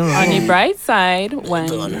starting. On the bright side,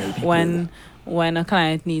 when a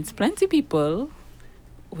client needs plenty people,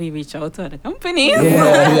 we reach out to other companies.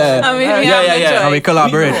 Yeah. I mean, we Yeah, have yeah, no yeah. choice. And we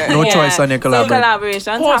collaborate. No Yeah. choice on your So collaborate.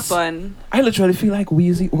 collaborations Pause. happen. I literally feel like we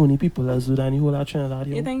is the only people that do that in the whole of Trinidad.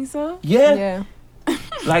 Yo. You think so? Yeah. Yeah.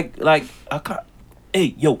 Like I can't.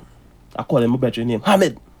 Hey, yo, I call him my bedroom name,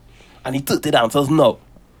 Hamid, and he took the dancers. No,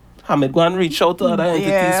 Hamid, go and reach out to other entities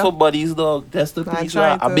Yeah. for buddies, dog. That's the I piece,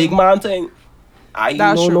 try right? A to. big man thing. I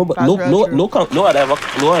That's know true. no, That's no, very no, true. no other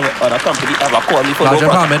company ever called me for no Larger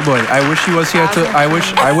project. Ahmed boy. I wish he was here to. I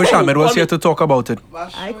wish Ahmed was here to talk about it.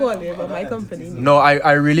 I call you, but my company. No,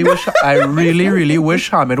 I really wish. I really wish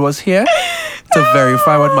Hamid was here to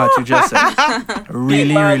verify what Matthew just said. I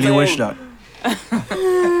really wish that.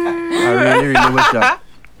 I really wish that.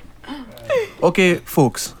 Okay,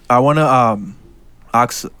 folks. I wanna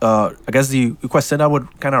ask. I guess the question that would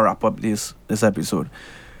kind of wrap up this episode.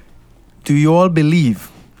 Do you all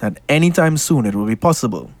believe that anytime soon it will be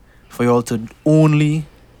possible for you all to only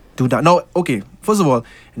do that? Now, okay. First of all,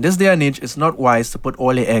 in this day and age, it's not wise to put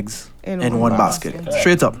all your eggs in one basket.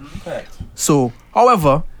 Straight up. Correct. So,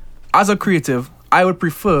 however, as a creative, I would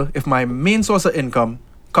prefer if my main source of income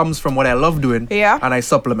comes from what I love doing Yeah. and I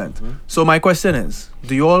supplement. So my question is,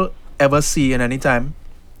 do you all ever see in any time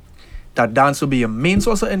that dance will be your main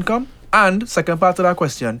source of income? And second part to that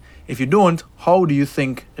question, if you don't, how do you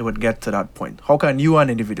think it would get to that point? How can you, an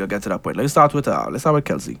individual, get to that point? Let's start with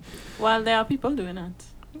Kelsey. Well, there are people doing it.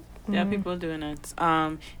 There are people doing it.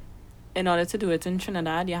 In order to do it in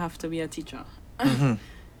Trinidad, you have to be a teacher.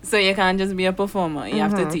 So you can't just be a performer. You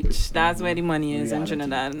have to teach. That's where the money is in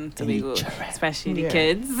Trinidad and Tobago, especially the Yeah.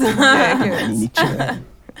 kids.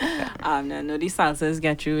 Yeah, No, the salsas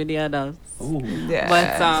get you with the adults. Ooh. yeah.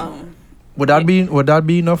 But Would that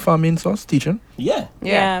be enough for main source teaching? Yeah.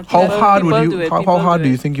 yeah. How people- hard people would do you? it, How people hard do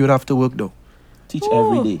you it. think you would have to work though? Teach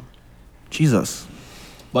every day. Jesus.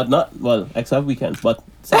 But not, well, except weekends. But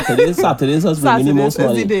Saturdays has bringing the most Saturdays is the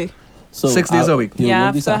money. day. So 6 days a week. You will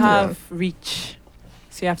have be to Saturday. have reach.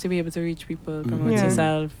 So you have to be able to reach people, promote Yeah.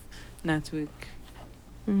 yourself, network.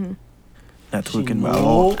 Networking. She Wow.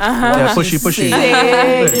 know Yeah, what pushy. she Wait. say.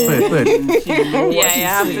 She know what Yeah, she you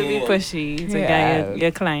have to say. be pushy to Yeah. get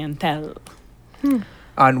your clientele.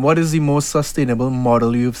 And what is the most sustainable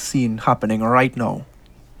model you've seen happening right now?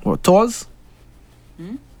 What, tours?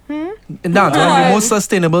 In dance, what is the most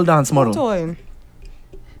sustainable dance Who model? toying?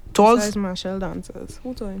 Tours? Besides martial dancers.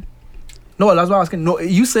 Who toying? No, that's what I'm asking. No,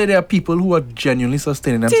 you say there are people who are genuinely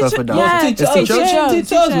sustaining themselves with dance. No, Yeah, teachers, It's teachers?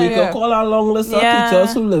 teachers. We yeah. can call a long list of Yeah.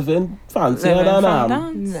 teachers who live in fancier Living than from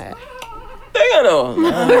dance. Nah. You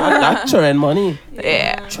know, that churn money.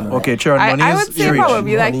 Yeah. Okay, churn money I is would say your reach.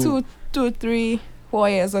 probably like Money. 2, 3, 4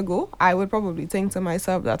 years ago, I would probably think to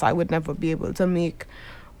myself that I would never be able to make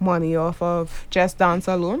money off of just dance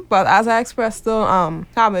alone. But as I expressed to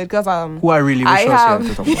Hamid, because Who I really wish I was have-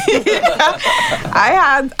 here to talk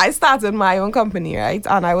about. I started my own company, right?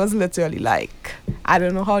 And I was literally like, I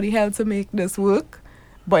don't know how the hell to make this work,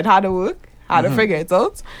 but how to work, how to figure it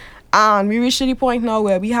out. And we reached the point now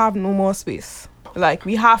where we have no more space. Like,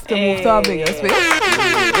 we have to move to a bigger space.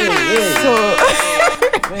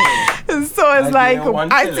 So it's like,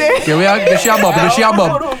 I think... Okay, we are the share bob.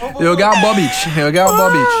 You got bob each. You got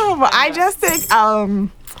bob each. But I just think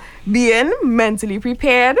being mentally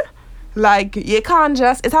prepared, like you can't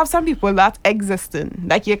just it have some people that existing.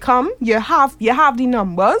 Like you come, you have the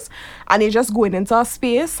numbers and you're just going into a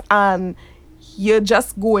space and you're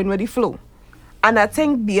just going with the flow. And I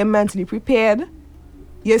think being mentally prepared,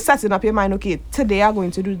 you're setting up your mind, okay, today I'm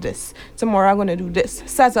going to do this. Tomorrow I'm going to do this.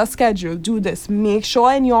 Set a schedule, do this. Make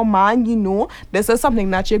sure in your mind, you know, this is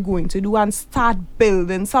something that you're going to do and start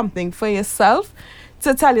building something for yourself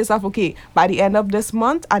to tell yourself, okay, by the end of this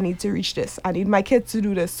month, I need to reach this. I need my kids to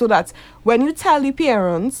do this. So that when you tell the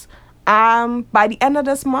parents, by the end of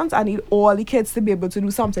this month, I need all the kids to be able to do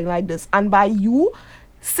something like this. And by you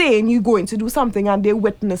saying you're going to do something and they're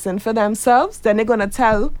witnessing for themselves, then they're going to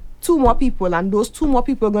tell 2 more people, and those 2 more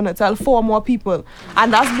people are going to tell 4 more people.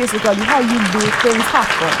 And that's basically how you make things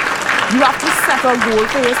happen. You have to set a goal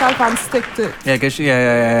for yourself and stick to it. Yeah, cause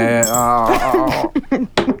yeah.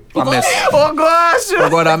 I miss. Oh gosh! Oh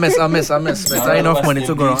God, I miss. But I enough money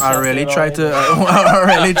to go wrong. I really try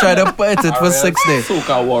to put it for 6 days.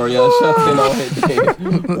 Soca warrior shut in our head.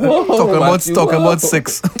 Talking about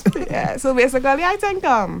 6. Yeah, so basically I think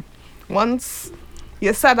once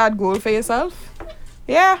you set that goal for yourself,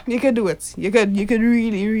 yeah, you could do it. You could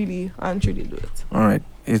really, really and truly do it. All right.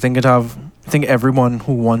 You think everyone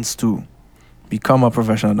who wants to become a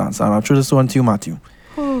professional dancer, and I'll throw this one to you, Matthew.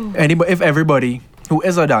 If everybody who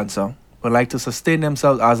is a dancer would like to sustain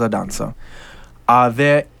themselves as a dancer,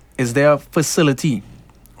 is there a facility,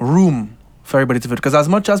 room for everybody to fit? Because as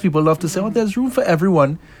much as people love to say, oh, there's room for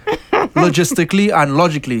everyone, logistically and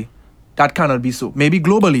logically, that cannot be so. Maybe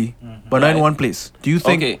globally, but not in one place. Do you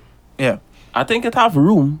think? Okay. Yeah. I think it have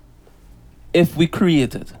room if we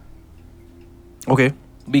create it. Okay.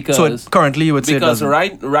 Because Currently you would say it because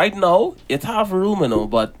doesn't. right now it have room, you know,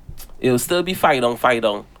 but it'll still be fight on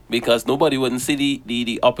because nobody wouldn't see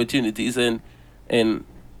the opportunities in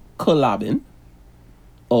collabing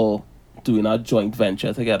or doing a joint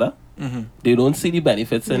venture together. They don't see the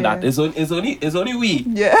benefits in that. It's only we.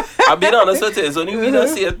 Yeah. I'm being honest with you. It's only we that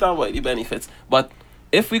see it that way, the benefits. But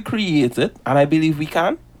if we create it, and I believe we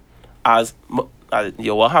can, as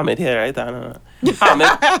you're Hamid here, right?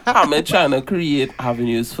 Hamid trying to create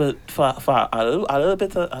avenues for a little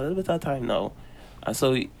bit of time now. And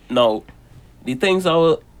so now the things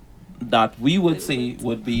that we would say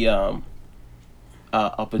would be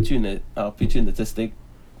opportunistic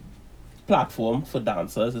platform for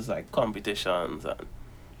dancers is like competitions and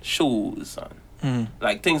shows and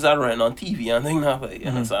like things that run on TV and things like that, you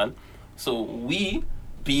understand? So we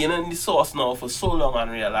being in the source now for so long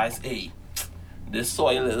and realize, hey, this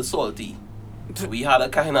soil is salty. We had a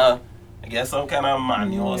kind of, I guess, some kind of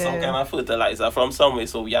manure, some kind of fertilizer from somewhere,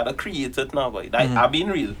 so we had to create it now. But I've been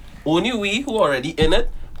real. Only we who already in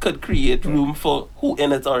it could create room for who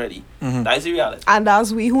in it already. That's the reality. And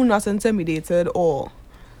as we who not intimidated or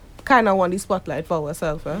kind of want the spotlight for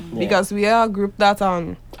ourselves, because we are a group that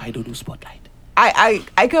I don't do spotlight.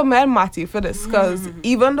 I commend Matty for this, because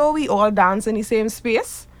even though we all dance in the same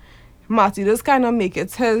space, Matty just kind of make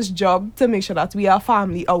it his job to make sure that we are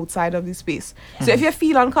family outside of the space. So if you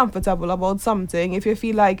feel uncomfortable about something, if you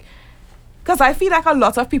feel like, because I feel like a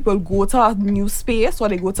lot of people go to a new space or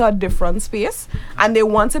they go to a different space and they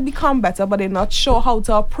want to become better, but they're not sure how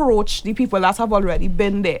to approach the people that have already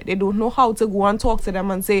been there. They don't know how to go and talk to them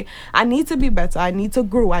and say, I need to be better, I need to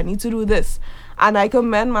grow, I need to do this. And I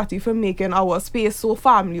commend Matthew for making our space so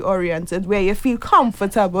family oriented, where you feel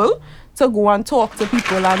comfortable to go and talk to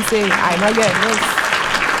people and say, I'm not getting this.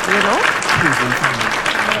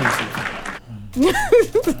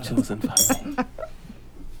 Chosen family.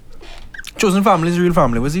 Chosen family is real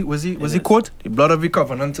family. Was he quote? The blood of the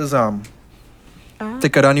covenant is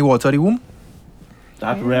thicker than the water of the womb.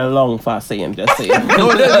 That real long fast saying, just saying. No,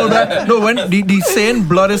 when the saying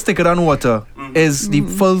blood is thicker than water is the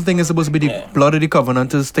full thing is supposed to be the blood of the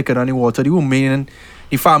covenant is thicker than the water of the womb, meaning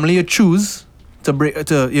the family you choose to break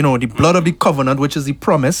the blood of the covenant, which is the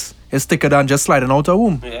promise, is thicker than just sliding out a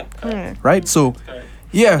womb. Yeah. Right? So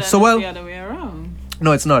yeah, Then so it's well the other way around.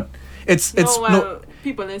 no, it's not. It's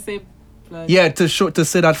People they say blood. yeah, to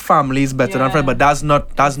say that family is better than friend, but that's not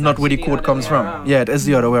where the quote comes from. around. Yeah, it is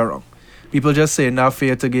the other way around. People just say now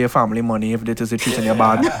fair to give your family money if it is treating you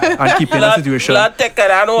bad and keeping a situation. Blood thicker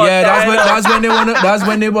than water. Yeah, that's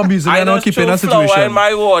when they abuse you and not keeping a flour in situation.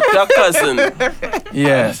 my water, cousin.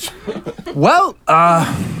 Yeah. Well,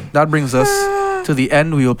 that brings us to the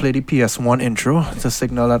end. We will play the PS1 intro to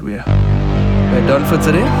signal that we're done for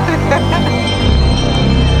today.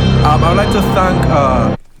 I would like to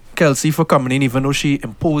thank Kelsey for coming in, even though she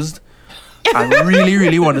imposed and really,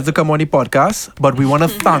 really wanted to come on the podcast. But we want to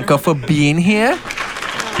thank her for being here.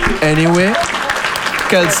 Anyway,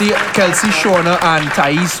 Kelsey, Shauna, and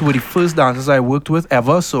Thais were the first dancers I worked with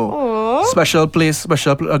ever. So special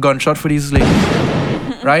a gunshot for these ladies.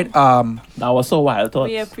 Right? That was so wild.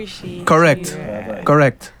 We appreciate Correct. you.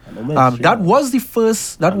 Correct.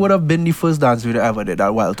 That would have been the first dance video I ever did,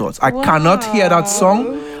 that Wild Thoughts. I cannot hear that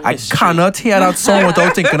song. I cannot hear that song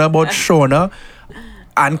without thinking about Shauna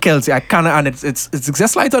and Kelsey. I cannot, and it's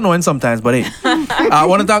just like annoying sometimes, but hey. I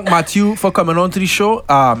want to thank Matthew for coming on to the show.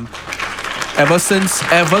 Ever since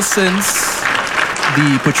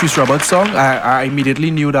the Patrice Roberts song, I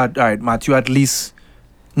immediately knew that, all right, Matthew at least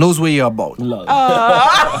knows what you're about.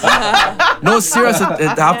 No, serious.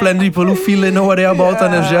 It have plenty of people who feel they know what they're about,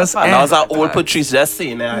 and it's just. That was an old Patrice just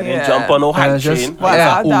saying that. I didn't jump on no hype train.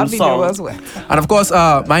 That Old video song. was wet. And of course,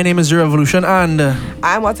 my name is Zero Revolution, and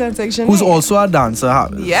I'm Authentic Zhané. who's also a dancer.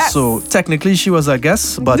 Yes. So technically, she was a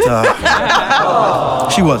guest, but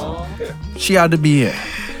she wasn't. She had to be here.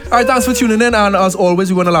 All right, thanks for tuning in, and as always,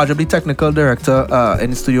 we want to large up the technical director in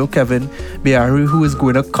the studio, Kevin Biari, who is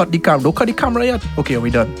going to cut the camera. Don't cut the camera yet. Okay, we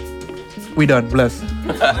done. Bless.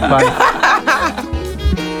 Bye.